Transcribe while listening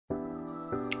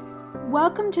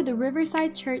Welcome to the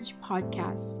Riverside Church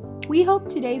podcast. We hope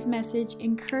today's message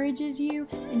encourages you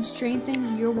and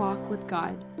strengthens your walk with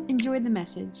God. Enjoy the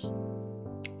message.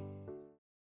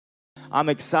 I'm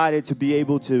excited to be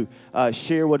able to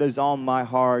share what is on my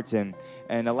heart and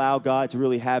allow God to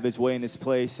really have His way in this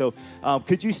place. So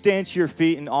could you stand to your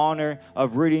feet in honor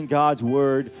of reading God's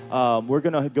Word? We're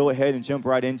going to go ahead and jump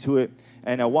right into it.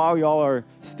 And while y'all are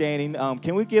standing,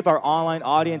 can we give our online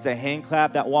audience a hand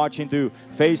clap that watching through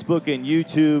Facebook and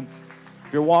YouTube?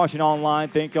 If you're watching online,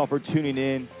 thank y'all for tuning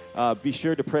in. Be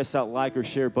sure to press that like or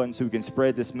share button so we can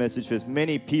spread this message to as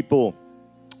many people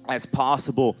as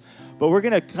possible. But we're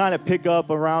going to kind of pick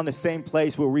up around the same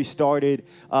place where we started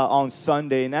on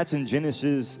Sunday, and that's in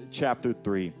Genesis chapter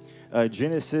 3.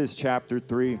 Genesis chapter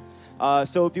 3.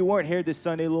 So if you weren't here this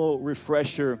Sunday, a little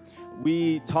refresher.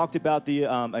 We talked about the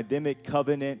Adamic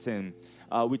covenant, and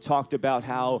we talked about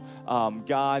how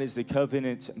God is the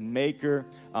covenant maker,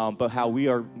 but how we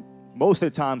are, most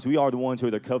of the times, we are the ones who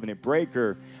are the covenant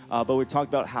breaker. But we talked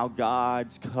about how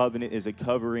God's covenant is a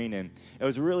covering, and it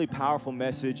was a really powerful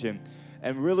message. And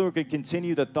really, we're going to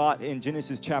continue the thought in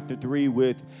Genesis chapter 3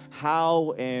 with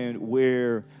how and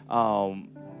where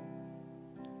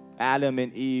Adam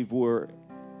and Eve were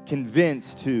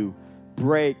convinced to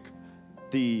break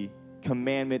the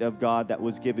commandment of God that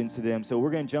was given to them. So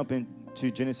we're going to jump into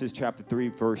Genesis chapter 3,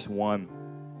 verse 1.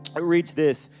 It reads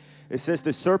this. It says,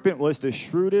 "The serpent was the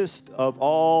shrewdest of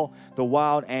all the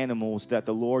wild animals that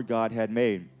the Lord God had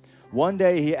made. One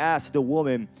day he asked the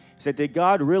woman, he said, 'Did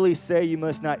God really say you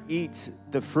must not eat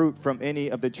the fruit from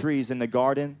any of the trees in the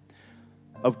garden?'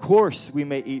 'Of course we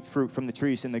may eat fruit from the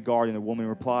trees in the garden,' the woman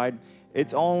replied.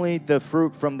 'It's only the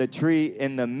fruit from the tree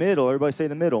in the middle,'" everybody say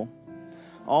the middle,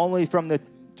 "'only from the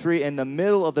tree in the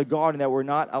middle of the garden that we're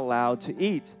not allowed to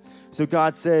eat.' So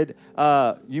God said,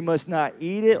 'You must not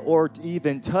eat it or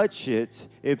even touch it.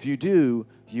 If you do,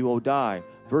 you will die.'"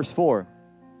 Verse 4.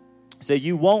 "So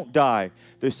you won't die,"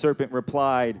 the serpent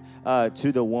replied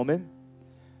to the woman.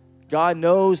 "God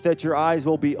knows that your eyes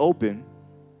will be open,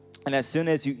 and as soon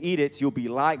as you eat it, you'll be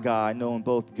like God, knowing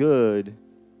both good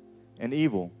and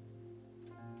evil."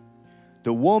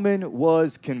 The woman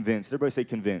was convinced. Everybody say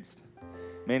convinced.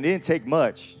 Man, it didn't take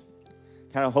much.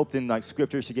 Kind of hoped in like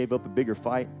scripture she gave up a bigger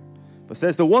fight. But it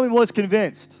says the woman was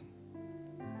convinced.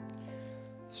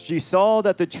 She saw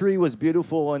that the tree was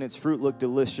beautiful and its fruit looked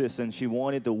delicious, and she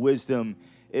wanted the wisdom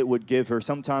it would give her.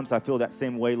 Sometimes I feel that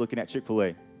same way looking at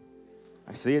Chick-fil-A.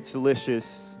 I see it's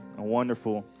delicious and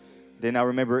wonderful. Then I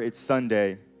remember it's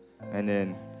Sunday,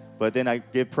 but then I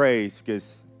give praise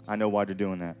because I know why they're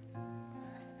doing that.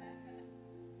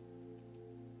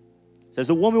 It says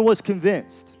the woman was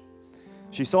convinced.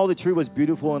 She saw the tree was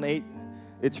beautiful and ate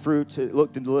its fruit. It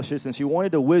looked delicious, and she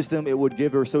wanted the wisdom it would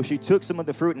give her. So she took some of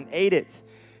the fruit and ate it.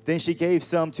 Then she gave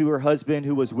some to her husband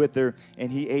who was with her, and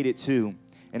he ate it too.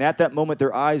 And at that moment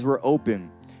their eyes were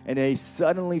open, and they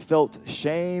suddenly felt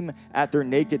shame at their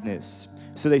nakedness.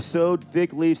 So they sewed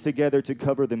fig leaves together to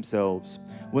cover themselves.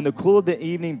 When the cool of the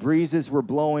evening breezes were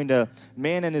blowing, the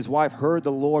man and his wife heard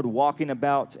the Lord walking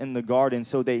about in the garden.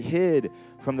 So they hid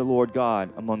from the Lord God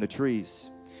among the trees.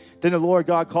 Then the Lord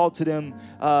God called to them,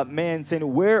 man,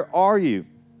 saying, "Where are you?"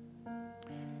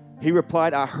 He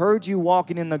replied, "I heard you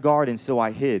walking in the garden, so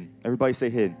I hid." Everybody say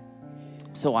hid.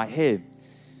 "So I hid.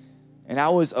 And I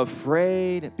was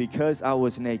afraid because I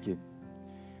was naked."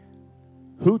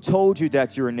 "Who told you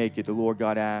that you were naked?" the Lord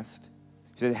God asked.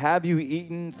 He said, "Have you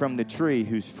eaten from the tree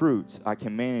whose fruit I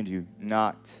commanded you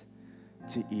not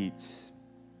to eat?"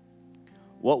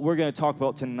 What we're going to talk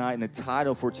about tonight, and the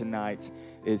title for tonight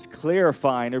is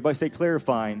clarifying. Everybody say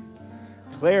clarifying.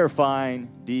 Clarifying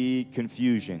the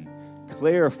confusion.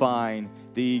 Clarifying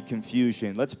the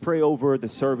confusion. Let's pray over the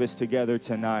service together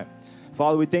tonight.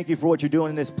 Father, we thank you for what you're doing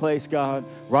in this place, God.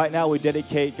 Right now we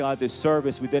dedicate, God, this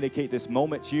service. We dedicate this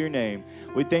moment to your name.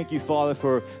 We thank you, Father,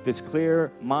 for this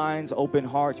clear minds, open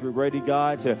hearts. We're ready,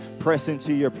 God, to press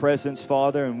into your presence,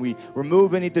 Father, and we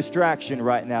remove any distraction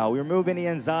right now. We remove any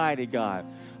anxiety, God.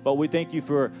 But we thank you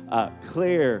for a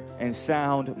clear and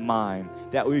sound mind,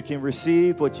 that we can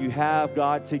receive what you have,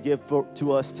 God, to give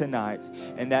to us tonight,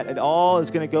 and that it all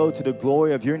is going to go to the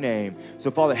glory of your name.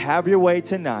 So, Father, have your way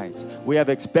tonight. We have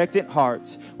expectant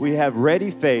hearts. We have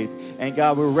ready faith. And,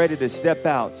 God, we're ready to step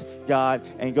out, God,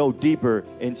 and go deeper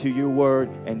into your word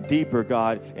and deeper,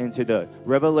 God, into the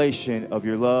revelation of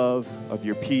your love, of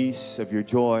your peace, of your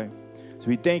joy. So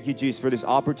we thank you, Jesus, for this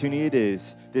opportunity it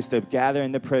is, this to gather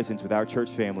in the presence with our church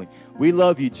family. We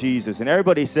love you, Jesus. And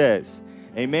everybody says,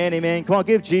 amen, amen. Come on,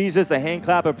 give Jesus a hand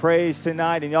clap of praise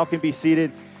tonight, and y'all can be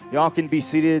seated. Y'all can be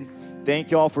seated.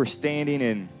 Thank y'all for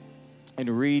standing and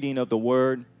reading of the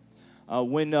word.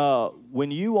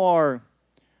 When you are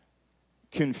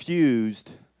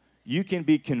confused, you can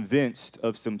be convinced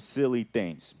of some silly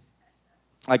things.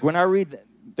 Like when I read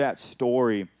that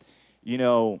story,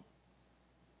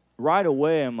 right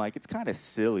away I'm like, it's kind of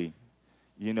silly,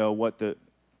 what the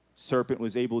serpent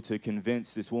was able to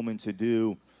convince this woman to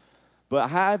do. But I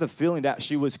have a feeling that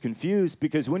she was confused,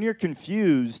 because when you're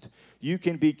confused, you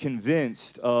can be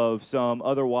convinced of some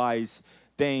otherwise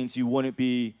things you wouldn't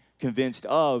be convinced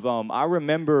of. I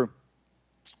remember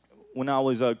when I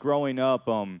was growing up,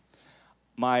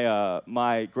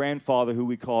 my grandfather, who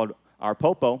we called our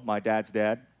Popo, my dad's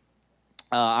dad,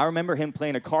 I remember him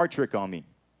playing a card trick on me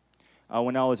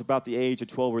when I was about the age of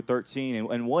 12 or 13.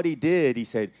 And what he did, he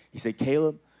said,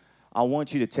 Caleb, I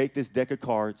want you to take this deck of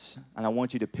cards, and I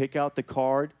want you to pick out the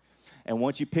card. And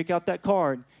once you pick out that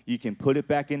card, you can put it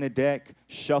back in the deck,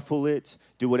 shuffle it,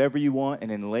 do whatever you want, and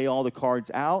then lay all the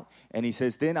cards out. And he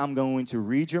says, then I'm going to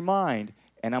read your mind,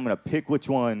 and I'm going to pick which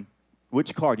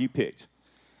card you picked.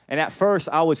 And at first,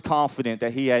 I was confident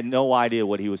that he had no idea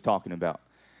what he was talking about.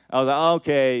 I was like,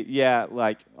 okay,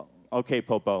 yeah, okay,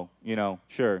 Popo,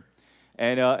 sure.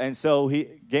 And so he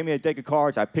gave me a deck of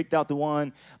cards. I picked out the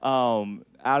one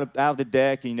out of the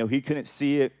deck. And, he couldn't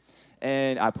see it.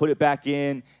 And I put it back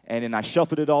in, and then I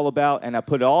shuffled it all about, and I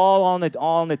put it all on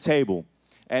the table.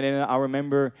 And then I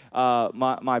remember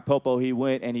my Popo, he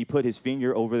went and he put his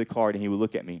finger over the card, and he would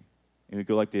look at me. And he'd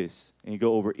go like this. And he'd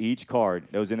go over each card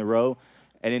that was in the row.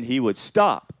 And then he would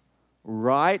stop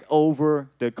right over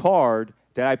the card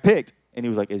that I picked. And he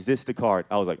was like, is this the card?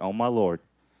 I was like, oh, my Lord,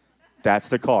 that's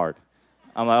the card.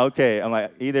 I'm like, okay. I'm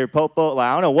like, either Popo,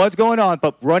 I don't know what's going on,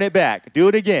 but run it back. Do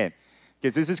it again,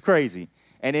 because this is crazy.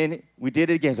 And then we did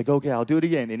it again. He's like, okay, I'll do it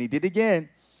again. And he did it again,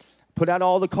 put out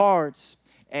all the cards,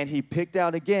 and he picked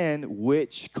out again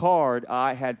which card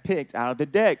I had picked out of the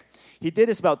deck. He did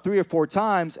this about 3 or 4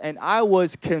 times, and I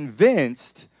was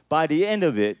convinced by the end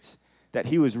of it that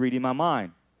he was reading my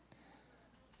mind.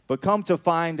 But come to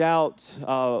find out,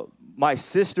 my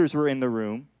sisters were in the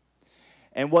room,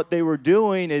 and what they were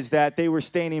doing is that they were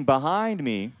standing behind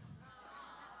me,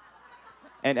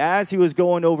 and as he was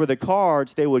going over the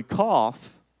cards, they would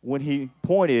cough when he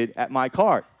pointed at my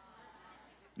card.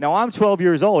 Now, I'm 12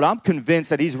 years old. I'm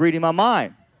convinced that he's reading my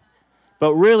mind.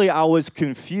 But really, I was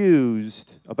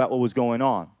confused about what was going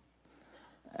on.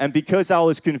 And because I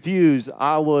was confused,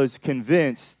 I was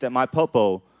convinced that my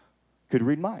Popo could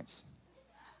read minds.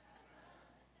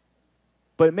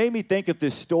 But it made me think of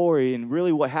this story and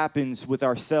really what happens with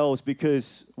ourselves,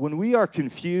 because when we are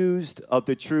confused of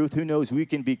the truth, who knows, we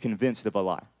can be convinced of a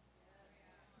lie.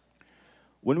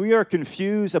 When we are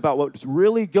confused about what's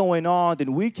really going on,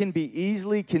 then we can be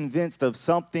easily convinced of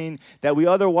something that we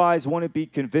otherwise wouldn't be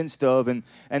convinced of. And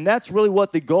that's really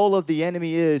what the goal of the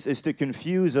enemy is to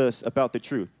confuse us about the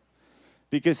truth.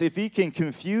 Because if he can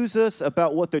confuse us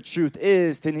about what the truth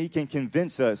is, then he can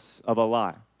convince us of a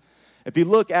lie. If you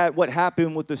look at what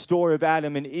happened with the story of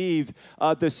Adam and Eve,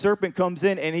 the serpent comes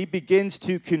in and he begins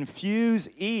to confuse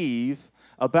Eve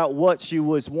about what she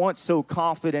was once so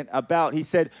confident about. He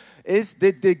said,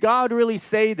 did God really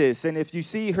say this? And if you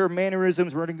see her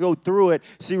mannerisms, we're going to go through it.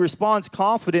 She responds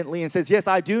confidently and says, yes,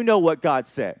 I do know what God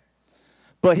said.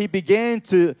 But he began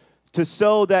to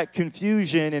sow that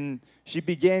confusion, and she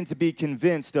began to be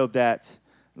convinced of that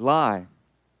lie.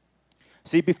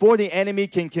 See, before the enemy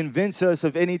can convince us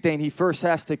of anything, he first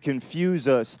has to confuse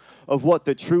us of what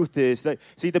the truth is.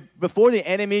 Before the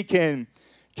enemy can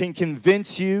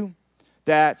convince you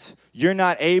that you're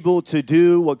not able to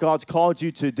do what God's called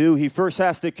you to do, he first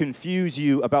has to confuse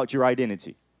you about your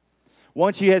identity.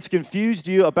 Once he has confused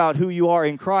you about who you are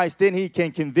in Christ, then he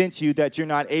can convince you that you're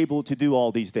not able to do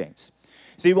all these things.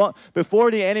 See, before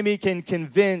the enemy can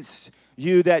convince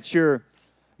you that your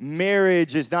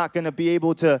marriage is not going to be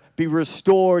able to be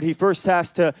restored, he first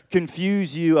has to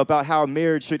confuse you about how a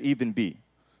marriage should even be.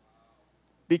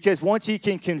 Because once he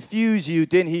can confuse you,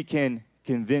 then he can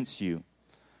convince you.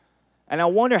 And I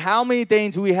wonder how many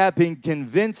things we have been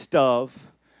convinced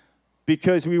of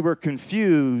because we were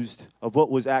confused of what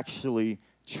was actually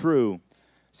true.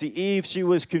 See, Eve, she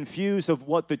was confused of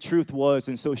what the truth was,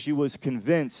 and so she was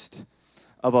convinced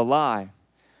of a lie.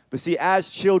 But see,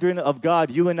 as children of God,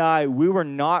 you and I, we were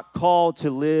not called to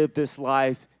live this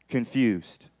life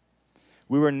confused.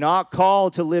 We were not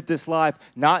called to live this life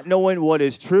not knowing what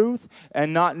is truth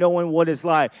and not knowing what is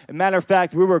lie. As a matter of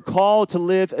fact, we were called to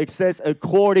live, it says,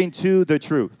 according to the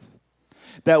truth.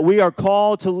 That we are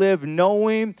called to live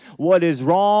knowing what is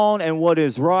wrong and what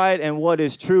is right and what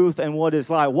is truth and what is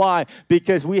lie. Why?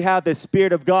 Because we have the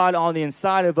Spirit of God on the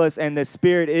inside of us, and the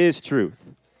Spirit is truth.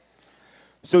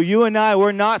 So you and I,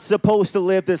 we're not supposed to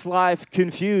live this life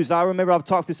confused. I remember I've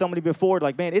talked to somebody before,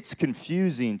 like, man, it's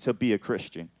confusing to be a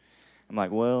Christian. I'm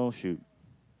like, well, shoot.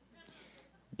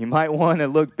 You might want to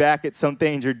look back at some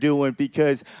things you're doing,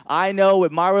 because I know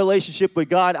with my relationship with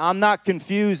God, I'm not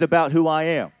confused about who I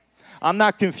am. I'm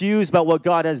not confused about what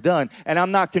God has done, and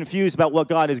I'm not confused about what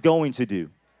God is going to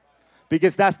do.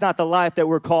 Because that's not the life that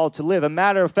we're called to live. A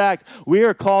matter of fact, we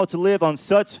are called to live on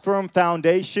such firm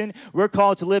foundation. We're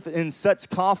called to live in such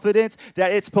confidence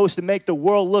that it's supposed to make the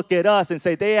world look at us and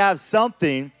say they have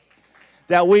something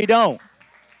that we don't.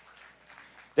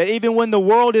 That even when the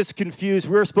world is confused,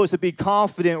 we're supposed to be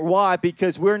confident. Why?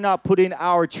 Because we're not putting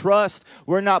our trust,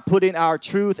 we're not putting our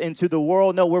truth into the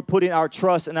world. No, we're putting our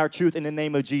trust and our truth in the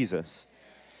name of Jesus.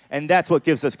 And that's what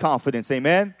gives us confidence.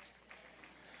 Amen?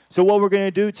 So what we're going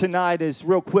to do tonight is,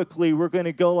 real quickly, we're going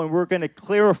to go and we're going to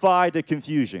clarify the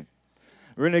confusion.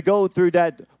 We're going to go through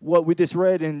that, what we just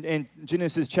read in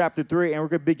Genesis chapter 3, and we're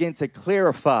going to begin to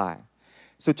clarify.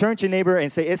 So turn to your neighbor and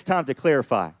say, it's time to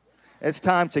clarify. It's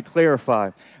time to clarify.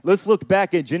 Let's look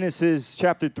back at Genesis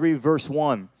chapter 3, verse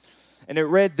 1. And it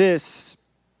read this.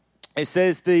 It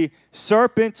says, the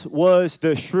serpent was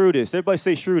the shrewdest. Everybody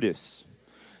say shrewdest.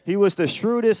 He was the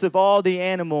shrewdest of all the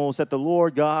animals that the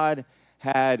Lord God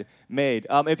had made.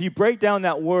 If you break down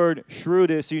that word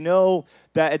shrewdest, you know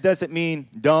that it doesn't mean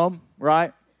dumb, right?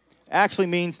 It actually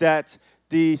means that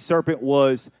the serpent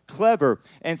was clever.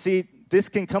 And see, this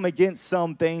can come against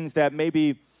some things that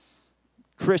maybe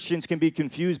Christians can be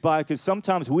confused by, because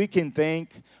sometimes we can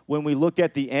think, when we look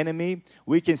at the enemy,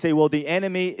 we can say, well, the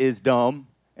enemy is dumb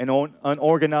and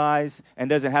unorganized and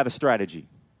doesn't have a strategy.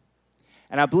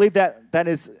 And I believe that that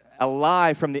is a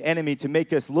lie from the enemy to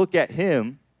make us look at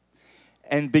him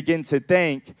and begin to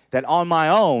think that on my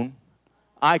own,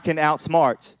 I can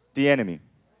outsmart the enemy.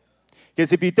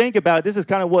 Because if you think about it, this is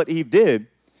kind of what Eve did.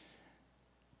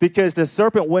 Because the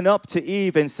serpent went up to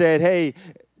Eve and said, hey,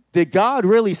 did God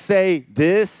really say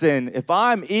this? And if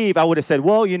I'm Eve, I would have said,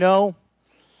 well, you know,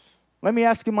 let me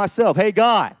ask you myself, hey,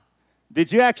 God,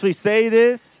 did you actually say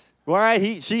this? All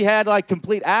right, she had like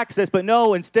complete access, but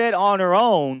no, instead on her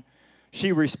own,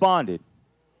 she responded.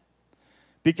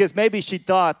 Because maybe she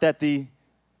thought that the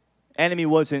enemy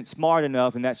wasn't smart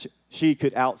enough and that she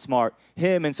could outsmart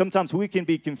him. And sometimes we can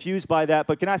be confused by that.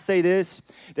 But can I say this?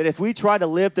 That if we try to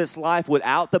live this life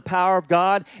without the power of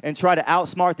God and try to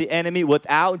outsmart the enemy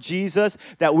without Jesus,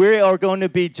 that we are going to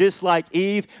be just like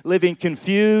Eve, living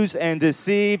confused and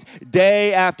deceived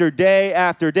day after day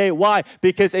after day. Why?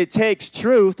 Because it takes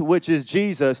truth, which is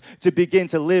Jesus, to begin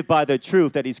to live by the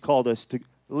truth that he's called us to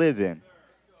live in.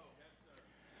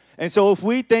 And so if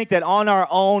we think that on our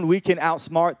own we can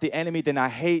outsmart the enemy, then I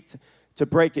hate to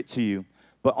break it to you.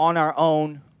 But on our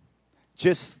own,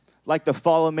 just like the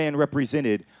fallen man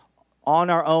represented, on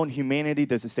our own, humanity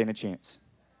doesn't stand a chance.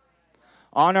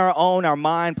 On our own, our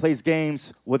mind plays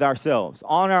games with ourselves.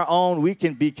 On our own, we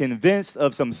can be convinced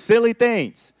of some silly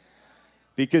things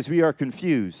because we are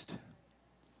confused.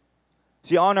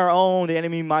 See, on our own, the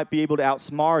enemy might be able to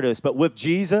outsmart us, but with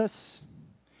Jesus,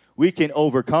 we can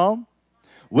overcome.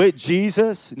 With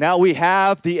Jesus, now we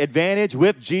have the advantage.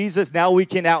 With Jesus, now we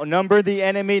can outnumber the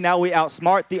enemy. Now we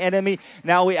outsmart the enemy.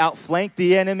 Now we outflank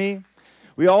the enemy.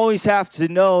 We always have to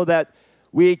know that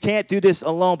we can't do this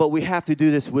alone, but we have to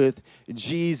do this with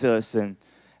Jesus. And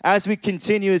as we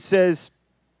continue, it says,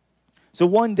 so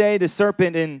one day the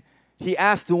serpent, and he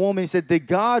asked the woman, he said, did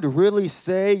God really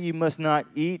say you must not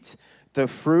eat the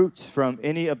fruit from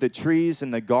any of the trees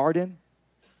in the garden?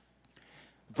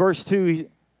 Verse 2,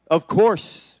 of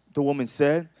course, the woman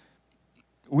said,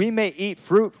 we may eat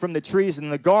fruit from the trees in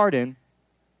the garden.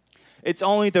 It's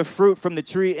only the fruit from the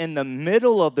tree in the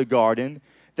middle of the garden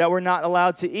that we're not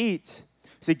allowed to eat.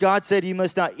 See, God said you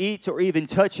must not eat or even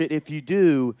touch it. If you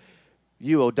do,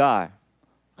 you will die.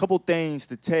 A couple things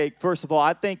to take. First of all,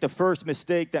 I think the first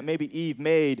mistake that maybe Eve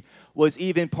made was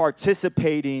even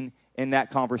participating in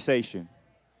that conversation.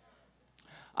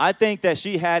 I think that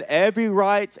she had every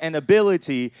right and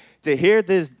ability to hear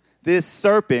this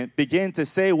serpent begin to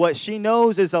say what she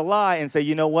knows is a lie and say,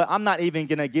 you know what, I'm not even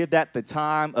going to give that the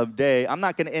time of day. I'm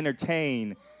not going to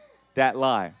entertain that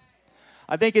lie.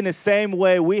 I think in the same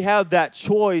way, we have that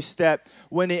choice that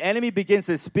when the enemy begins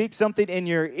to speak something in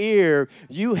your ear,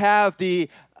 you have the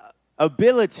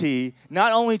ability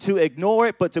not only to ignore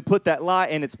it, but to put that lie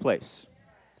in its place.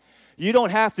 You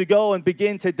don't have to go and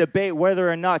begin to debate whether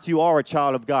or not you are a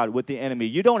child of God with the enemy.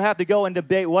 You don't have to go and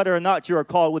debate whether or not you are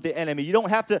called with the enemy. You don't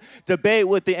have to debate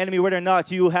with the enemy whether or not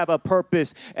you have a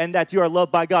purpose and that you are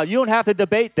loved by God. You don't have to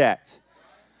debate that.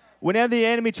 Whenever the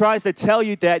enemy tries to tell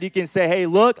you that, you can say, hey,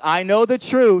 look, I know the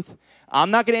truth. I'm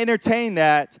not going to entertain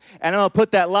that, and I'm going to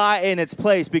put that lie in its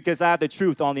place because I have the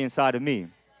truth on the inside of me.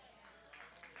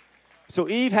 So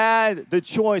Eve had the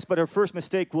choice, but her first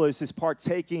mistake was his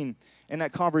partaking in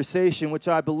that conversation, which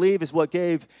I believe is what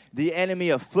gave the enemy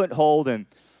a foothold. And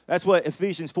that's what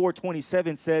Ephesians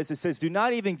 4:27 says. It says, do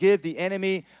not even give the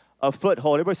enemy a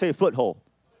foothold. Everybody say a foothold.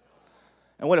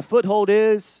 And what a foothold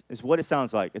is what it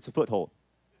sounds like. It's a foothold,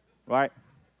 right?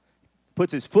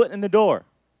 Puts his foot in the door.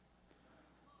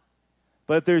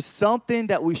 But if there's something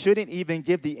that we shouldn't even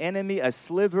give the enemy a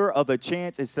sliver of a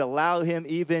chance, it's to allow him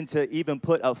to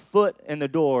put a foot in the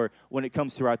door when it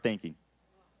comes to our thinking.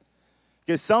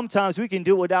 Because sometimes we can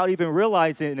do it without even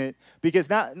realizing it. Because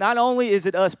not only is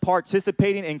it us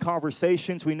participating in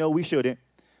conversations we know we shouldn't,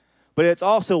 but it's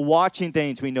also watching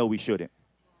things we know we shouldn't.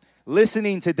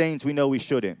 Listening to things we know we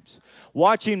shouldn't.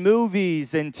 Watching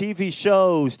movies and TV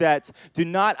shows that do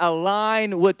not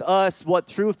align with us what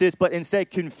truth is, but instead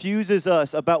confuses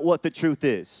us about what the truth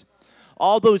is.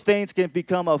 All those things can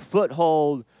become a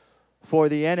foothold for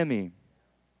the enemy.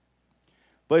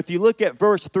 But if you look at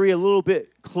verse 3 a little bit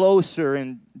closer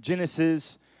in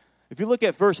Genesis, if you look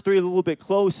at verse 3 a little bit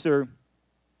closer,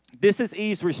 this is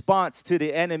Eve's response to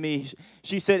the enemy.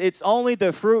 She said, it's only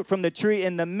the fruit from the tree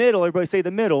in the middle, everybody say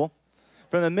the middle,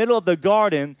 from the middle of the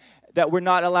garden that we're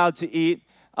not allowed to eat.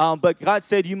 But God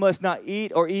said you must not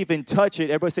eat or even touch it.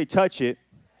 Everybody say touch it.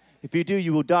 If you do,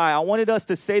 you will die. I wanted us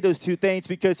to say those two things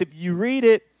because if you read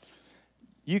it,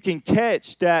 you can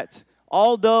catch that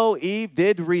although Eve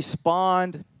did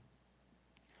respond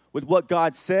with what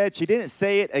God said, she didn't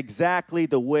say it exactly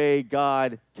the way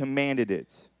God commanded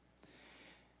it.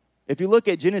 If you look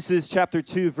at Genesis chapter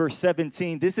 2, verse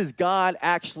 17, this is God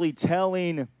actually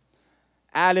telling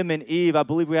Adam and Eve. I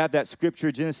believe we have that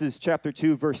scripture, Genesis chapter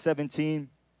 2, verse 17.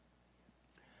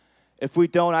 If we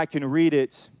don't, I can read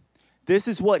it. This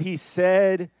is what he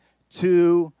said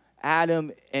to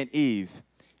Adam and Eve.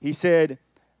 He said,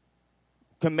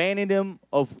 commanding them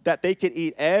that they could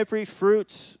eat every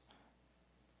fruit,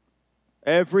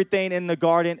 everything in the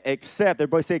garden except,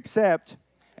 everybody say except,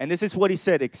 and this is what he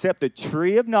said, except the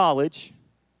tree of knowledge.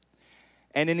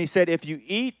 And then he said, if you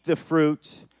eat the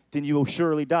fruit, then you will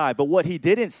surely die. But what he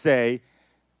didn't say,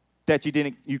 that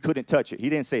you couldn't touch it.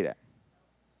 He didn't say that.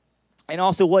 And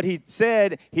also what he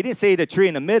said, he didn't say the tree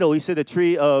in the middle. He said the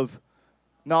tree of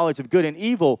knowledge of good and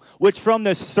evil, which from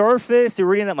the surface, you're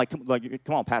reading that like,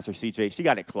 come on, Pastor CJ, she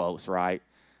got it close, right?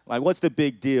 Like, what's the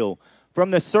big deal?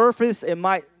 From the surface, it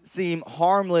might seem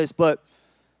harmless, but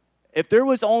if there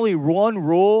was only one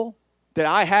rule that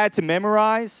I had to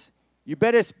memorize, you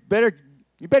better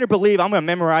believe I'm going to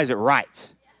memorize it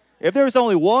right. If there's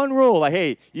only one rule, like,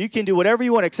 hey, you can do whatever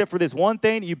you want except for this one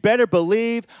thing, you better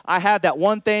believe I have that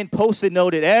one thing post-it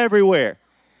noted everywhere.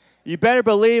 You better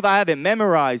believe I have it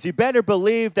memorized. You better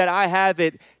believe that I have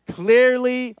it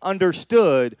clearly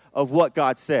understood of what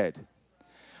God said.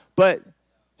 But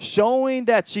showing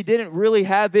that she didn't really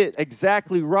have it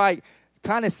exactly right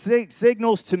kind of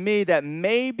signals to me that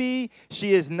maybe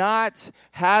she is not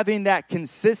having that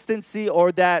consistency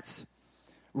or that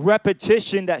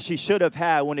repetition that she should have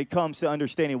had when it comes to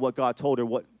understanding what God told her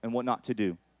what not to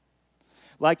do.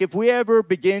 Like if we ever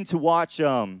begin to watch,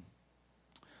 right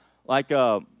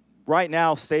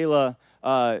now, Selah,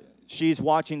 she's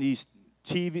watching this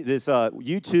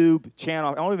YouTube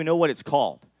channel. I don't even know what it's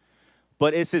called,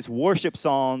 but it's this worship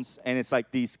songs, and it's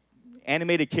like these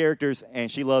animated characters,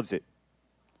 and she loves it.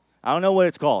 I don't know what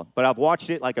it's called, but I've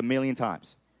watched it like a million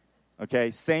times.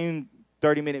 Okay, same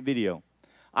 30-minute video.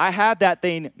 I have that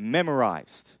thing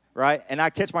memorized, right? And I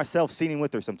catch myself singing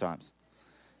with her sometimes.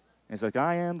 And it's like,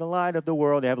 I am the light of the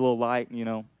world. They have a little light, you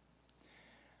know.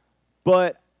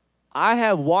 But I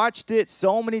have watched it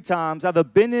so many times.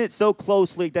 I've been in it so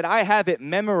closely that I have it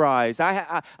memorized.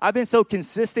 I've been so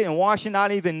consistent in watching,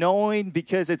 not even knowing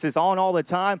because it's on all the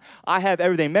time. I have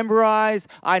everything memorized.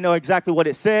 I know exactly what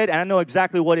it said, and I know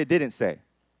exactly what it didn't say.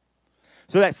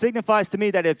 So that signifies to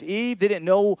me that if Eve didn't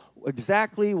know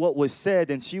exactly what was said,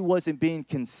 then she wasn't being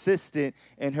consistent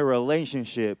in her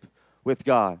relationship with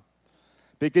God.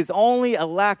 Because only a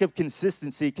lack of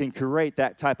consistency can create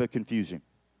that type of confusion.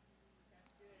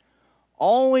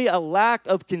 Only a lack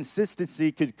of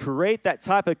consistency could create that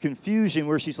type of confusion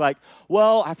where she's like,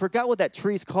 well, I forgot what that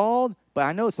tree's called, but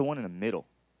I know it's the one in the middle,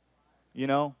 you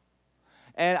know?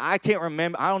 And I can't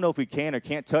remember. I don't know if we can or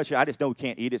can't touch it. I just know we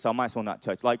can't eat it, so I might as well not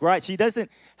touch it. Like, right, she doesn't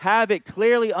have it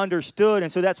clearly understood,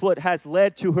 and so that's what has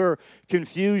led to her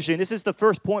confusion. This is the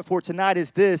first point for tonight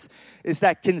is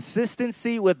that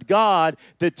consistency with God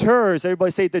deters,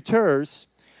 everybody say deters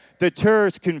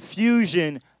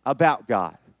confusion about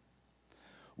God.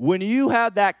 When you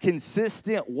have that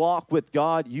consistent walk with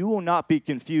God, you will not be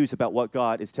confused about what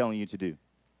God is telling you to do.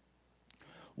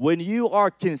 When you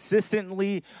are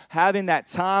consistently having that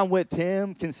time with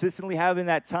Him, consistently having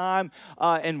that time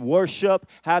in worship,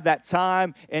 have that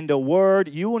time in the Word,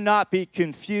 you will not be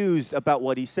confused about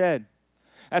what He said.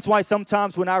 That's why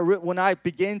sometimes when I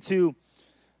begin to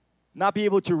not be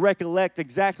able to recollect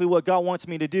exactly what God wants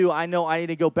me to do, I know I need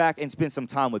to go back and spend some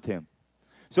time with Him,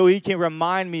 so He can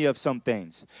remind me of some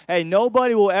things. Hey,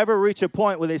 nobody will ever reach a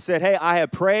point where they said, hey, I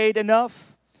have prayed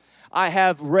enough, I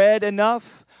have read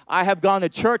enough, I have gone to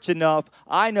church enough,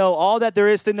 I know all that there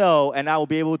is to know, and I will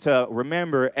be able to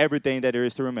remember everything that there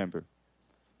is to remember.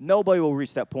 Nobody will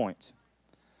reach that point.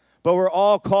 But we're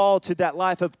all called to that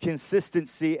life of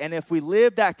consistency, and if we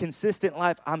live that consistent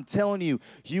life, I'm telling you,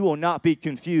 you will not be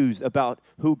confused about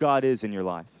who God is in your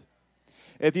life.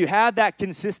 If you have that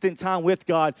consistent time with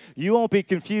God, you won't be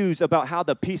confused about how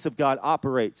the peace of God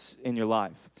operates in your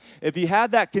life. If you have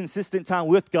that consistent time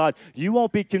with God, you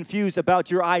won't be confused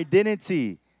about your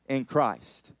identity in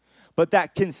Christ. But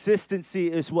that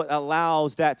consistency is what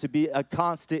allows that to be a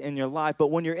constant in your life. But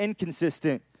when you're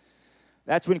inconsistent,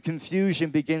 that's when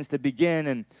confusion begins to begin.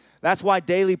 And that's why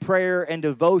daily prayer and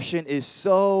devotion is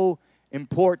so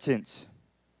important.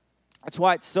 That's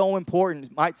why it's so important.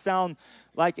 It might sound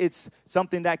like it's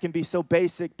something that can be so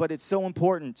basic, but it's so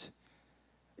important.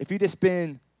 If you just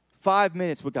spend 5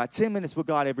 minutes with God, 10 minutes with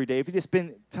God every day, if you just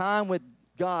spend time with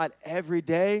God every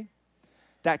day,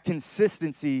 that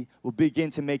consistency will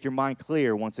begin to make your mind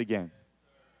clear once again.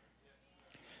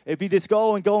 If you just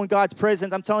go in God's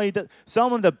presence, I'm telling you that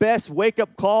some of the best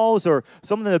wake-up calls or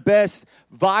some of the best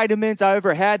vitamins I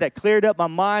ever had that cleared up my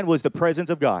mind was the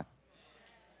presence of God.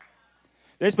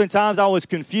 There's been times I was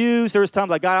confused. There was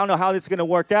times like, God, I don't know how this is going to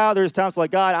work out. There's times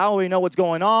like, God, I don't really know what's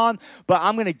going on, but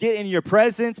I'm going to get in your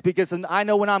presence because I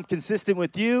know when I'm consistent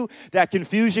with you, that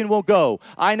confusion will go.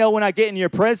 I know when I get in your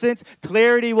presence,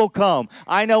 clarity will come.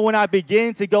 I know when I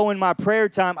begin to go in my prayer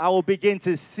time, I will begin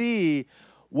to see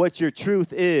what your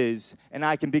truth is, and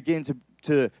I can begin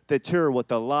to deter what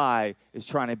the lie is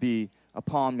trying to be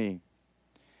upon me.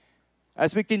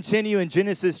 As we continue in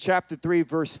Genesis chapter 3,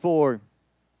 verse 4,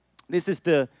 this is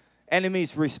the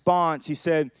enemy's response. He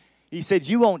said,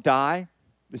 you won't die.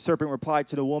 The serpent replied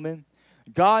to the woman,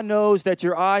 God knows that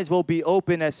your eyes will be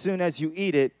open as soon as you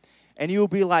eat it, and you will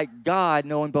be like God,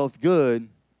 knowing both good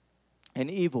and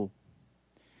evil.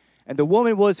 And the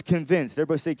woman was convinced.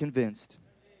 Everybody say convinced.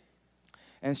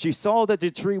 And she saw that the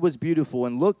tree was beautiful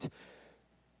and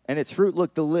its fruit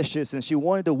looked delicious, and she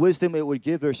wanted the wisdom it would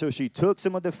give her, so she took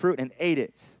some of the fruit and ate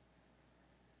it.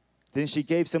 Then she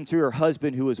gave some to her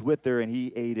husband who was with her, and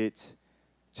he ate it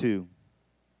too.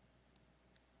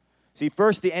 See,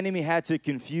 first the enemy had to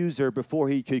confuse her before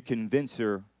he could convince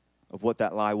her of what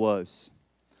that lie was.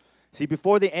 See,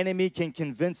 before the enemy can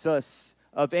convince us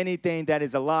of anything that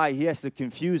is a lie, he has to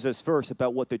confuse us first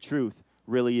about what the truth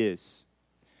really is.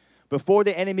 Before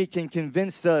the enemy can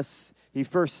convince us, he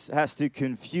first has to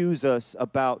confuse us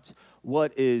about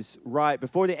what is right.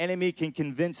 Before the enemy can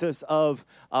convince us of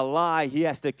a lie, he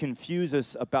has to confuse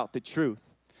us about the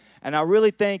truth. And I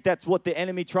really think that's what the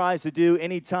enemy tries to do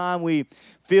anytime we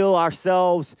feel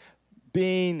ourselves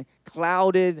being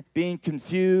clouded, being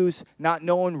confused, not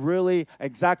knowing really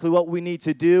exactly what we need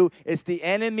to do. It's the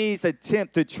enemy's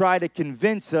attempt to try to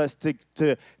convince us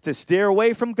to steer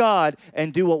away from God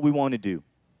and do what we want to do.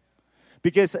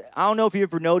 Because I don't know if you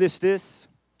ever noticed this,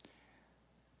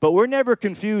 but we're never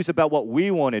confused about what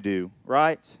we want to do,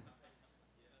 right?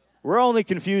 We're only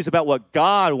confused about what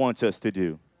God wants us to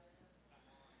do.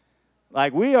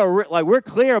 Like we're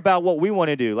clear about what we want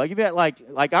to do. Like if you had,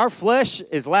 like our flesh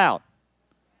is loud.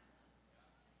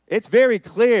 It's very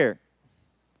clear.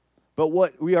 But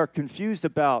what we are confused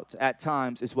about at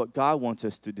times is what God wants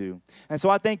us to do. And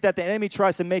so I think that the enemy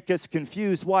tries to make us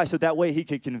confused. Why? So that way he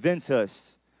could convince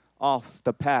us off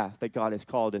the path that God has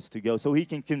called us to go. So he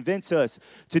can convince us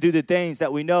to do the things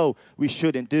that we know we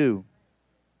shouldn't do.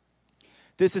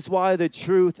 This is why the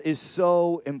truth is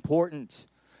so important.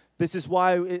 This is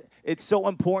why it's so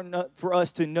important for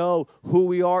us to know who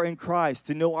we are in Christ,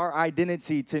 to know our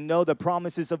identity, to know the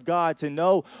promises of God, to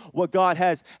know what God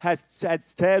has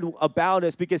said about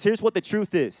us. Because here's what the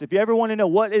truth is. If you ever want to know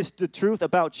what is the truth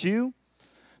about you,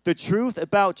 the truth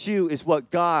about you is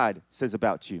what God says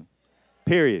about you.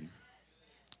 Period.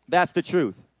 That's the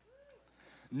truth.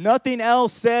 Nothing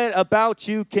else said about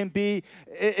you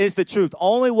is the truth.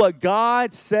 Only what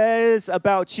God says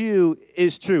about you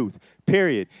is truth.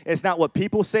 Period. It's not what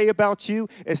people say about you.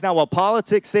 It's not what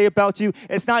politics say about you.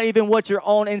 It's not even what your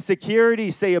own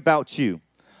insecurities say about you.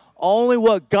 Only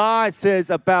what God says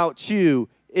about you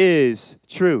is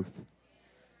truth.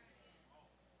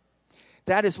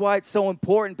 That is why it's so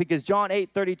important, because John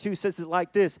 8:32 says it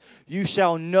like this: you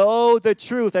shall know the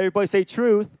truth. Everybody say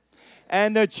truth.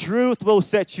 And the truth will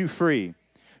set you free.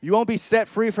 You won't be set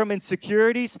free from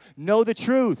insecurities. Know the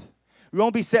truth. You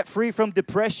won't be set free from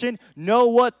depression. Know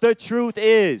what the truth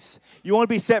is. You won't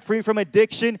be set free from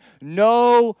addiction.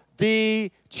 Know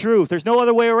the truth. There's no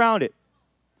other way around it.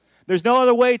 There's no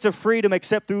other way to freedom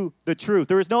except through the truth.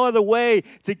 There is no other way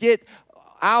to get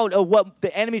out of what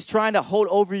the enemy's trying to hold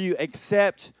over you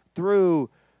except through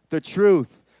the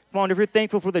truth. Come on, if you're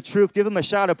thankful for the truth, give him a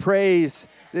shout of praise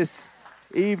this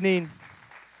evening.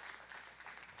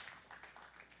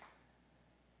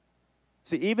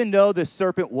 See, even though the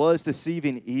serpent was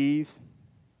deceiving Eve,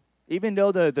 even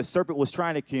though the serpent was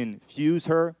trying to confuse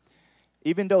her,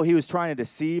 even though he was trying to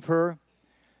deceive her,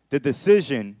 the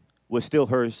decision was still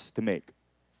hers to make.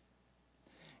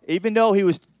 Even though he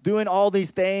was doing all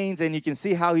these things, and you can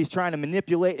see how he's trying to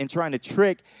manipulate and trying to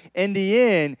trick, in the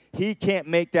end, he can't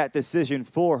make that decision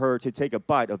for her to take a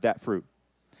bite of that fruit.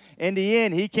 In the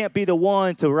end, he can't be the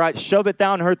one to shove it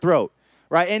down her throat.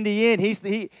 Right? In the end,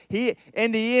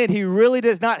 he really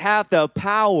does not have the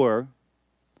power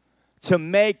to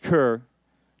make her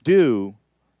do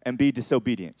and be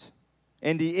disobedient.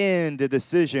 In the end, the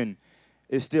decision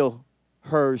is still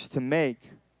hers to make.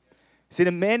 See,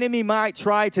 the enemy might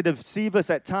try to deceive us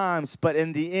at times, but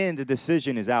in the end, the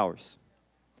decision is ours.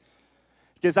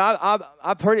 Because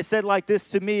I've heard it said like this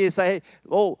to me. It's like,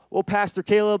 oh, Pastor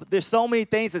Caleb, there's so many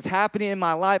things that's happening in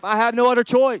my life. I have no other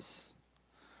choice.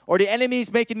 Or the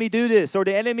enemy's making me do this. Or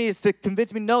the enemy is to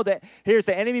convince me, no, that here's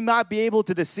the enemy might be able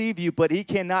to deceive you, but he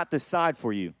cannot decide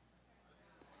for you.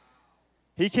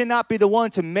 He cannot be the one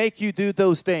to make you do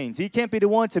those things. He can't be the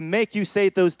one to make you say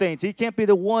those things. He can't be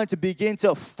the one to begin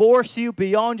to force you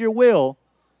beyond your will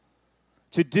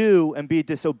to do and be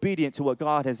disobedient to what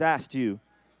God has asked you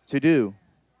to do.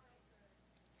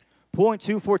 Point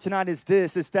 2 for tonight is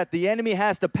this, is that the enemy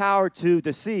has the power to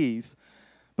deceive,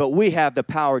 but we have the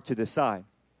power to decide.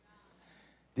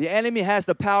 The enemy has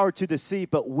the power to deceive,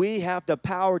 but we have the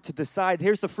power to decide.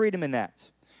 Here's the freedom in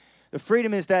that. The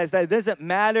freedom is that it doesn't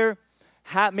matter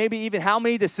maybe even how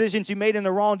many decisions you made in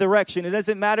the wrong direction. It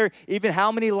doesn't matter even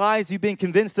how many lies you've been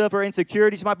convinced of or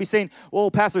insecurities. You might be saying,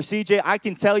 well, Pastor CJ, I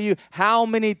can tell you how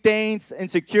many things,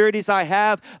 insecurities I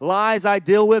have, lies I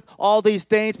deal with, all these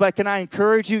things, but can I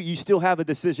encourage you, you still have a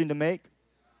decision to make?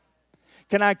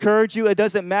 Can I encourage you, it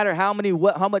doesn't matter how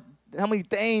many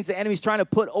things the enemy's trying to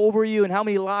put over you and how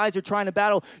many lies you're trying to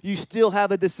battle, you still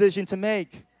have a decision to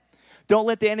make. Don't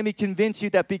let the enemy convince you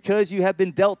that because you have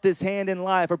been dealt this hand in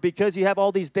life, or because you have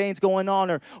all these things going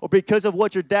on, or because of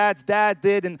what your dad's dad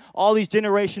did and all these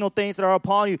generational things that are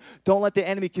upon you, don't let the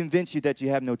enemy convince you that you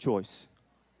have no choice.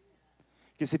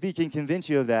 Because if he can convince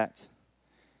you of that,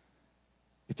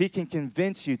 if he can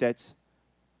convince you that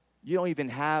you don't even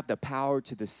have the power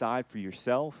to decide for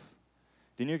yourself,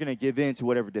 then you're going to give in to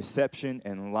whatever deception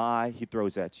and lie he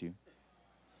throws at you.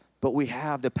 But we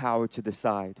have the power to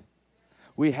decide.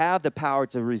 We have the power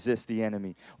to resist the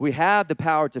enemy. We have the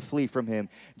power to flee from him.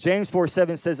 James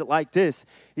 4:7 says it like this.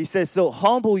 He says, so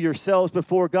humble yourselves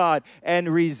before God and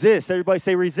resist. Everybody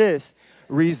say resist.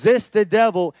 Resist the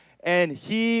devil and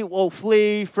he will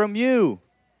flee from you.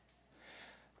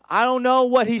 I don't know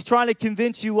what he's trying to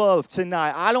convince you of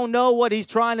tonight. I don't know what he's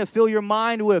trying to fill your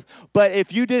mind with. But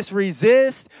if you just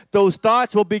resist, those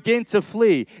thoughts will begin to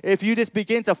flee. If you just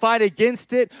begin to fight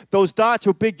against it, those thoughts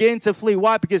will begin to flee.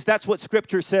 Why? Because that's what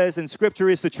Scripture says, and Scripture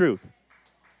is the truth.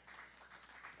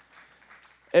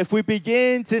 If we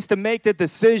begin just to make the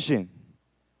decision,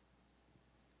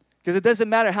 because it doesn't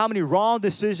matter how many wrong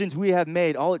decisions we have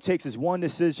made, all it takes is one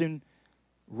decision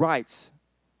right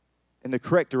in the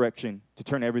correct direction to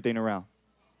turn everything around.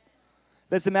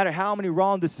 Doesn't matter how many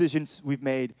wrong decisions we've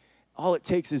made, all it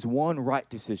takes is one right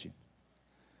decision.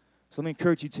 So let me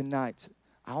encourage you tonight.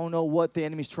 I don't know what the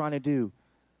enemy's trying to do,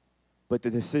 but the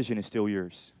decision is still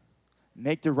yours.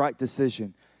 Make the right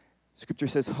decision. Scripture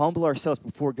says, humble ourselves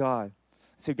before God.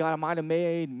 Say, God, I might have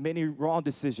made many wrong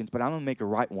decisions, but I'm going to make a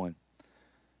right one.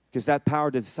 Because that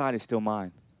power to decide is still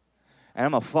mine. And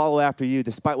I'm going to follow after you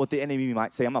despite what the enemy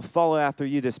might say. I'm going to follow after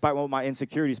you despite what my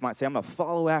insecurities might say. I'm going to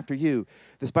follow after you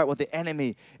despite what the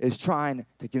enemy is trying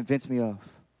to convince me of.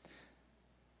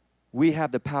 We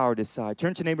have the power to decide.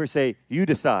 Turn to your neighbor and say, you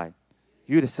decide.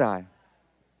 You decide.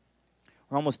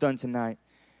 We're almost done tonight.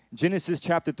 Genesis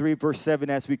chapter 3, verse 7,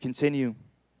 as we continue.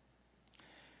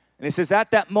 And it says, at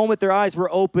that moment their eyes were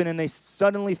open, and they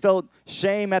suddenly felt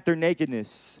shame at their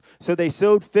nakedness. So they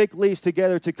sewed fig leaves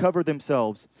together to cover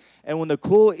themselves. And when the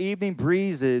cool evening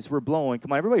breezes were blowing,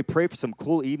 come on, everybody pray for some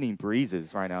cool evening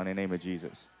breezes right now in the name of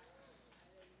Jesus.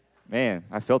 Man,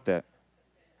 I felt that.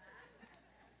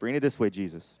 Bring it this way,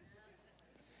 Jesus.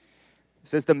 It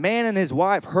says, the man and his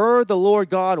wife heard the Lord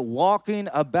God walking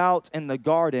about in the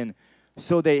garden,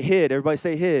 so they hid. Everybody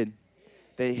say hid.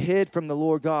 They hid from the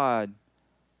Lord God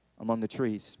among the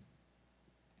trees.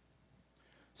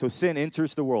 So sin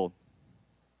enters the world.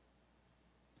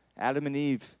 Adam and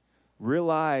Eve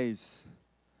realize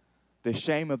the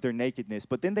shame of their nakedness,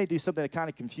 but then they do something that kind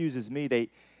of confuses me.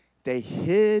 They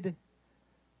hid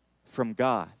from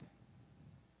God.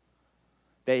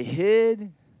 They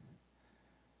hid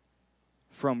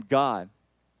from God.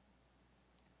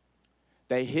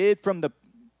 They hid from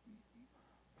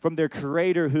their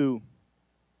Creator, who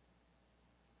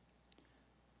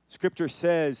Scripture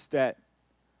says that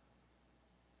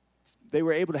they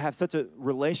were able to have such a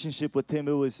relationship with Him.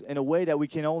 It was in a way that we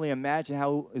can only imagine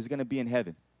how it is going to be in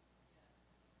heaven.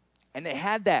 And they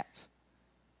had that.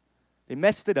 They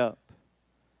messed it up.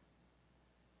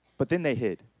 But then they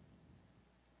hid.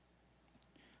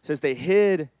 It says they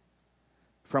hid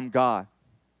from God.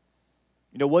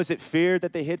 You know, was it fear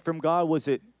that they hid from God? Was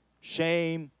it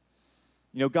shame?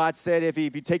 You know, God said, if you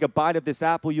take a bite of this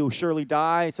apple, you'll surely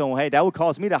die. So, hey, that would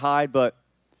cause me to hide. But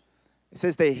it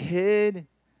says they hid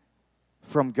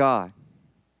from God.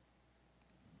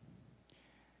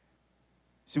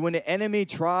 So when the enemy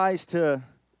tries to,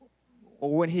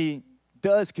 or when he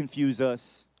does confuse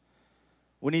us,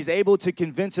 when he's able to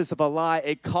convince us of a lie,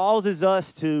 it causes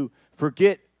us to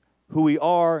forget who we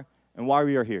are and why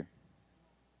we are here.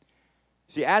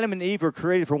 See, Adam and Eve were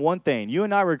created for one thing. You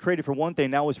and I were created for one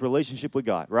thing. That was relationship with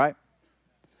God, right?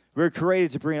 We were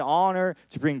created to bring honor,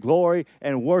 to bring glory,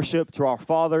 and worship to our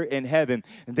Father in heaven.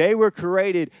 And they were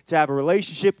created to have a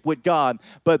relationship with God.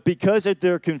 But because of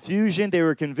their confusion, they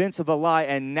were convinced of a lie.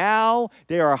 And now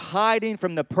they are hiding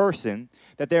from the person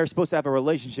that they are supposed to have a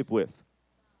relationship with.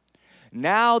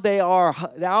 Now they are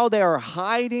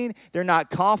hiding. They're not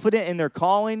confident in their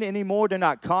calling anymore. They're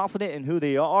not confident in who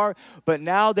they are. But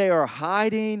now they are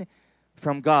hiding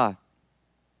from God.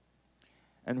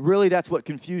 And really that's what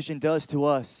confusion does to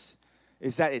us,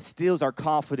 is that it steals our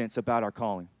confidence about our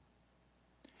calling.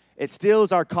 It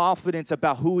steals our confidence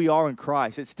about who we are in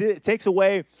Christ. It takes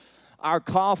away our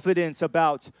confidence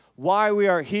about why we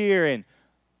are here and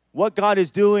what God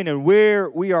is doing and where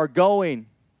we are going.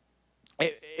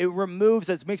 It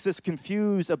removes us, makes us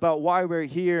confused about why we're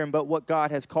here and about what God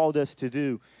has called us to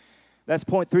do. That's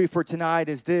point 3 for tonight,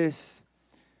 is this.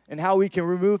 And how we can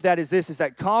remove that is this, is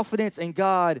that confidence in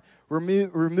God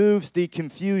removes the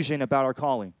confusion about our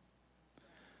calling.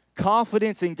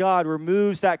 Confidence in God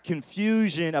removes that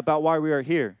confusion about why we are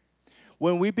here.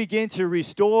 When we begin to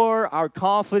restore our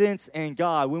confidence in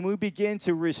God, when we begin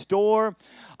to restore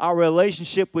our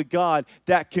relationship with God,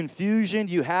 that confusion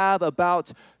you have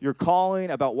about your calling,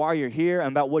 about why you're here, and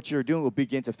about what you're doing will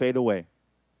begin to fade away.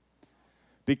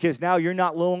 Because now you're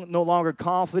no longer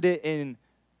confident in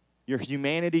your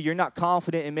humanity. You're not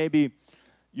confident in maybe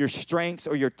your strengths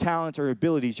or your talents or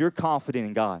abilities. You're confident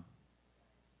in God.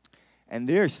 And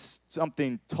there's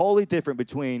something totally different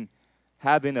between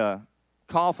having a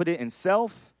confident in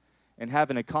self and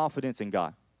having a confidence in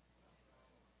God.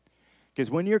 Because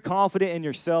when you're confident in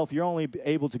yourself, you're only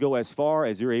able to go as far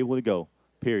as you're able to go,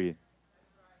 period.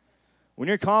 When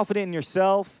you're confident in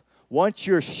yourself, once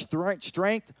your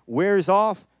strength wears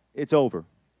off, it's over.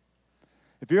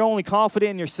 If you're only confident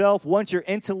in yourself, once your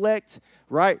intellect,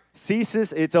 right,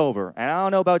 ceases, it's over. And I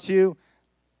don't know about you,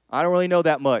 I don't really know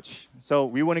that much, so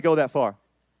we wouldn't go that far.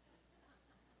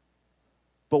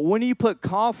 But when you put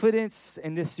confidence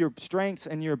in your strengths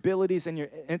and your abilities and your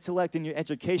intellect and your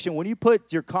education, when you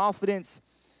put your confidence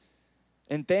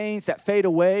in things that fade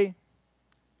away,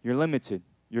 you're limited,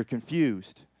 you're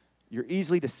confused, you're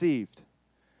easily deceived.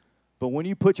 But when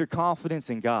you put your confidence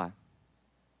in God,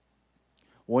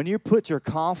 when you put your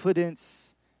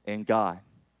confidence in God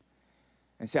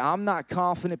and say, I'm not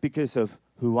confident because of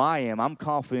who I am, I'm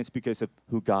confident because of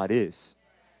who God is.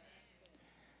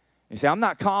 You say, I'm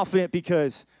not confident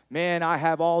because, man, I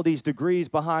have all these degrees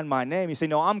behind my name. You say,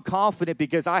 no, I'm confident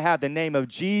because I have the name of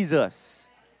Jesus.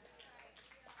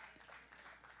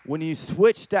 When you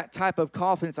switch that type of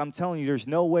confidence, I'm telling you, there's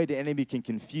no way the enemy can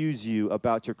confuse you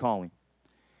about your calling.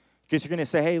 Because you're going to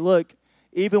say, hey, look,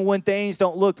 even when things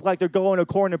don't look like they're going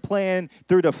according to plan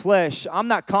through the flesh, I'm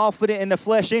not confident in the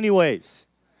flesh anyways.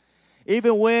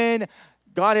 Even when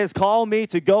God has called me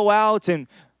to go out and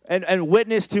and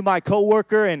witness to my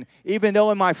coworker. And even though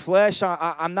in my flesh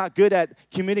I'm not good at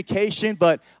communication,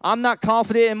 but I'm not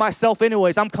confident in myself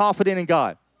anyways. I'm confident in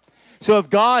God. So if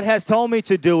God has told me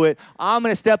to do it, I'm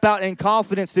going to step out in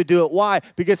confidence to do it. Why?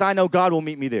 Because I know God will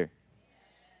meet me there.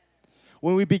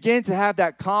 When we begin to have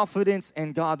that confidence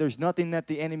in God, there's nothing that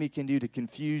the enemy can do to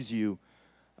confuse you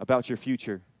about your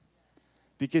future.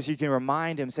 Because you can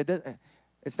remind him, say,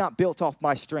 it's not built off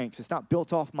my strengths. It's not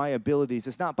built off my abilities.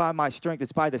 It's not by my strength.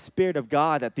 It's by the Spirit of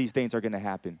God that these things are going to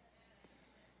happen.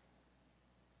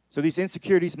 So these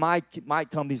insecurities might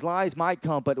come. These lies might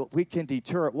come, but we can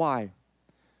deter it. Why?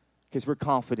 Because we're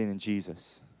confident in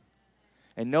Jesus.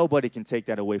 And nobody can take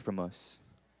that away from us.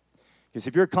 Because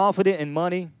if you're confident in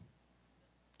money,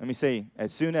 let me say,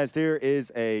 as soon as there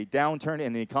is a downturn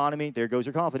in the economy, there goes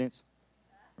your confidence,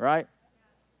 right?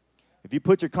 If you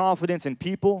put your confidence in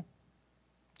people,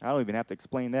 I don't even have to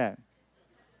explain that.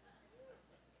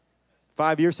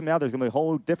 5 years from now, there's going to be a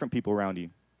whole different people around you.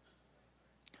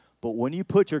 But when you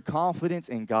put your confidence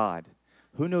in God,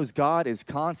 who knows God is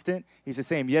constant, he's the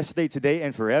same yesterday, today,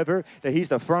 and forever, that he's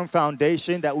the firm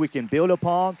foundation that we can build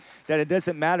upon, that it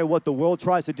doesn't matter what the world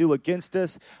tries to do against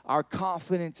us, our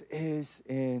confidence is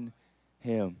in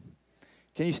him.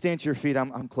 Can you stand to your feet?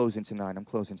 I'm closing tonight.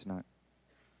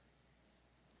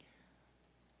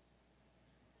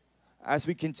 As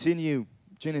we continue,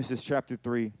 Genesis chapter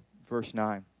 3, verse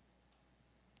 9.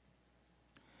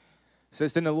 It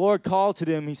says, then the Lord called to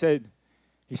them. He said,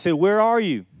 where are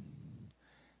you?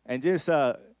 And this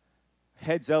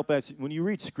heads up, as when you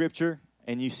read Scripture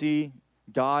and you see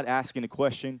God asking a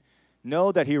question,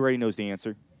 know that he already knows the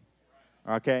answer.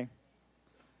 Okay?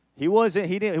 He wasn't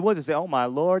saying, oh my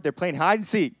Lord, they're playing hide and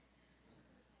seek.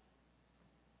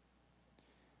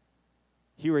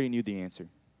 He already knew the answer.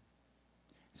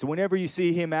 So whenever you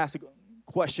see him ask a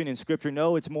question in Scripture,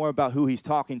 know it's more about who he's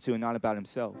talking to and not about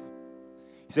himself.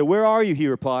 He said, where are you? He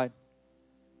replied.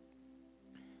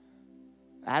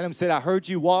 Adam said, I heard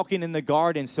you walking in the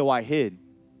garden, so I hid.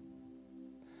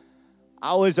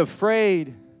 I was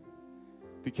afraid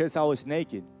because I was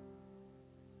naked.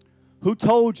 Who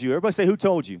told you? Everybody say, who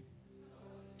told you?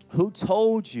 Who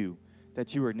told you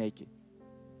that you were naked?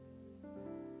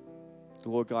 The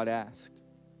Lord God asked.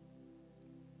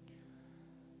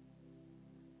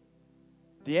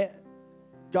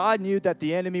 God knew that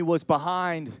the enemy was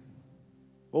behind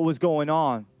what was going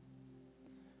on.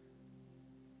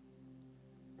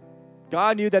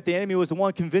 God knew that the enemy was the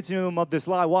one convincing him of this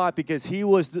lie. Why? Because he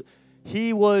was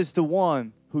the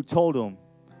one who told him,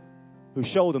 who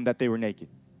showed them that they were naked.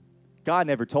 God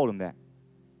never told him that.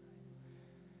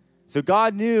 So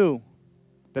God knew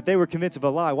that they were convinced of a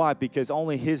lie. Why? Because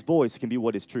only his voice can be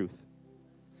what is truth.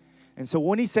 And so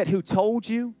when he said, who told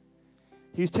you?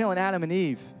 He was telling Adam and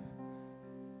Eve,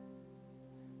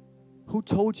 who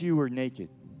told you were naked?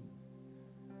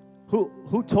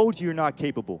 Who told you you're not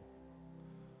capable?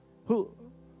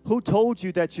 Who told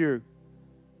you that you're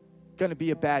going to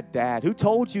be a bad dad? Who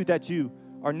told you that you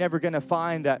are never going to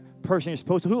find that person you're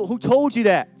supposed to? Who told you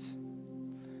that?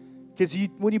 Because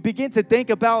when you begin to think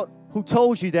about who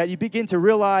told you that, you begin to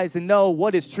realize and know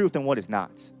what is truth and what is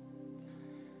not.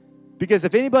 Because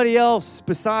if anybody else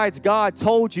besides God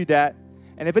told you that,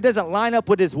 and if it doesn't line up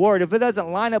with his word, if it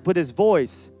doesn't line up with his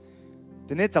voice,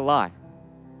 then it's a lie.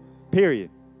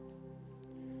 Period.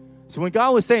 So when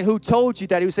God was saying, who told you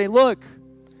that? He was saying, look,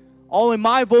 only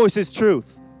my voice is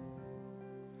truth.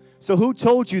 So who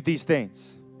told you these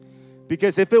things?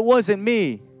 Because if it wasn't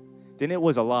me, then it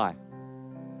was a lie.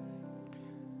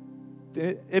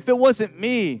 If it wasn't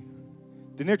me,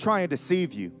 then they're trying to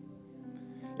deceive you.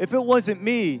 If it wasn't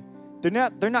me, they're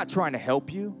not trying to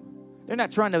help you. They're not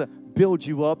trying to build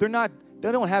you up.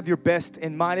 They don't have your best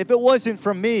in mind. If it wasn't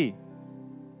from me,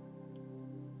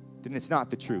 then it's not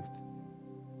the truth.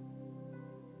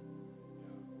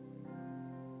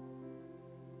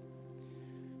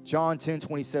 John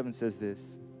 10:27 says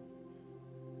this.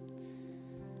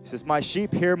 It says, my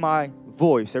sheep hear my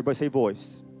voice. Everybody say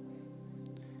voice.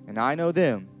 And I know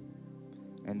them,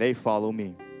 and they follow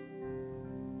me.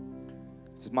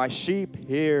 It says, my sheep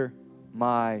hear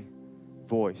my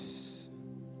voice.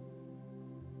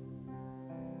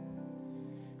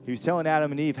 He was telling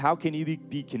Adam and Eve, how can you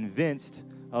be convinced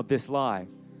of this lie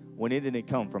when it didn't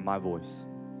come from my voice?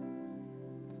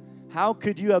 How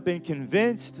could you have been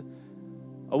convinced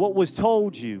of what was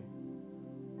told you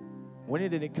when it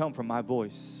didn't come from my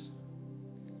voice?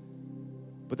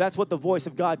 But that's what the voice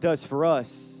of God does for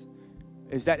us,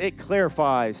 is that it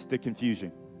clarifies the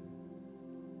confusion.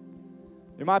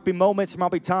 There might be moments, there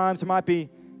might be times, there might be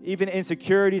even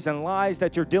insecurities and lies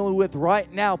that you're dealing with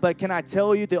right now. But can I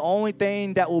tell you, the only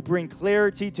thing that will bring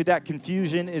clarity to that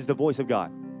confusion is the voice of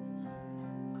God.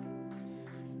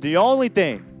 The only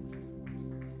thing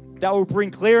that will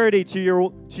bring clarity to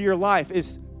your life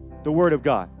is the Word of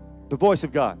God, the voice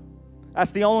of God.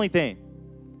 That's the only thing.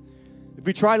 If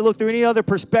we try to look through any other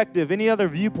perspective, any other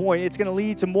viewpoint, it's going to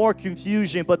lead to more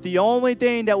confusion. But the only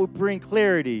thing that will bring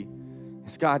clarity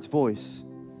is God's voice.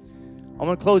 I'm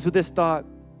going to close with this thought.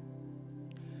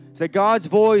 It's that God's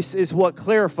voice is what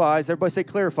clarifies. Everybody say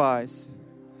clarifies.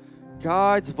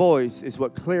 God's voice is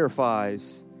what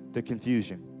clarifies the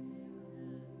confusion.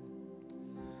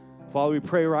 Father, we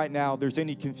pray right now if there's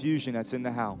any confusion that's in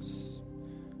the house.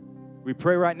 We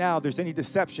pray right now if there's any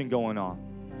deception going on.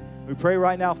 We pray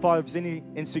right now, Father, if there's any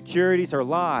insecurities or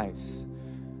lies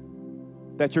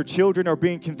that your children are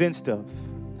being convinced of.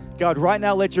 God, right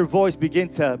now let your voice begin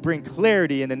to bring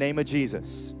clarity in the name of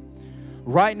Jesus.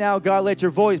 Right now, God, let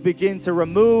your voice begin to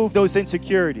remove those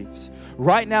insecurities.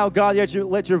 Right now, God,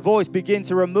 let your voice begin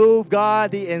to remove, God,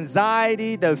 the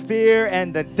anxiety, the fear,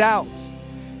 and the doubts.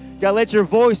 God, let your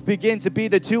voice begin to be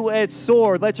the two-edged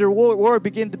sword. Let your word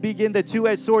begin the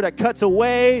two-edged sword that cuts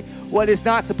away what is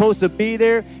not supposed to be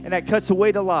there and that cuts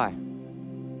away the lie.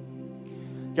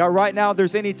 God, right now, if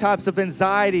there's any types of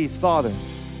anxieties, Father,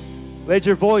 let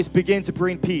your voice begin to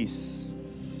bring peace.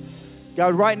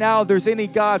 God, right now, if there's any,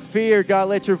 God, fear, God,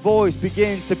 let your voice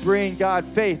begin to bring, God,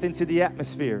 faith into the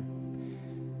atmosphere.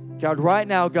 God, right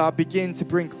now, God, begin to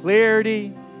bring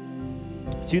clarity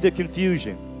to the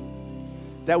confusion.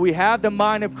 That we have the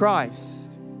mind of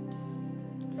Christ.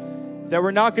 That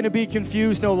we're not going to be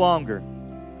confused no longer.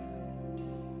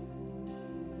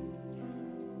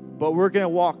 But we're going to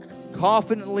walk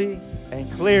confidently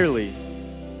and clearly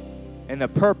in the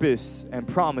purpose and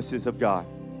promises of God.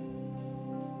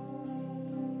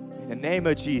 In the name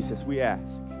of Jesus, we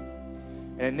ask.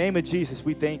 In the name of Jesus,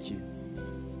 we thank you.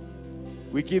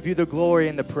 We give you the glory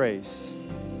and the praise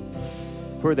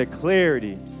for the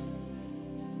clarity,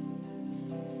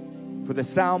 for the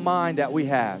sound mind that we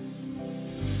have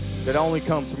that only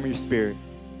comes from your Spirit.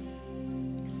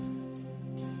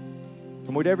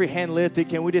 And with every hand lifted,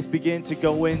 can we just begin to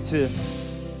go into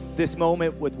this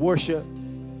moment with worship?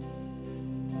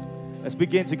 Let's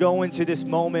begin to go into this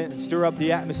moment and stir up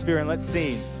the atmosphere and let's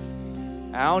sing.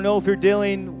 I don't know if you're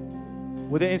dealing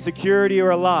with an insecurity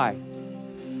or a lie,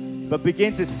 but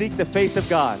begin to seek the face of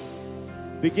God.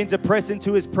 Begin to press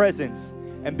into His presence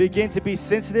and begin to be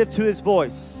sensitive to His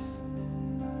voice.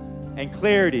 And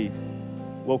clarity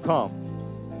will come.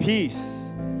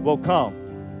 Peace will come.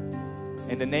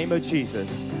 In the name of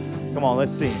Jesus. Come on,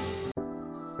 let's sing.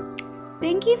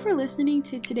 Thank you for listening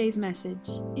to today's message.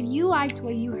 If you liked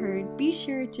what you heard, be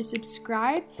sure to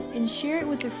subscribe and share it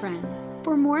with a friend.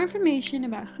 For more information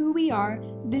about who we are,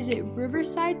 visit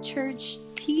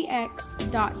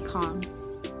riversidechurchtx.com.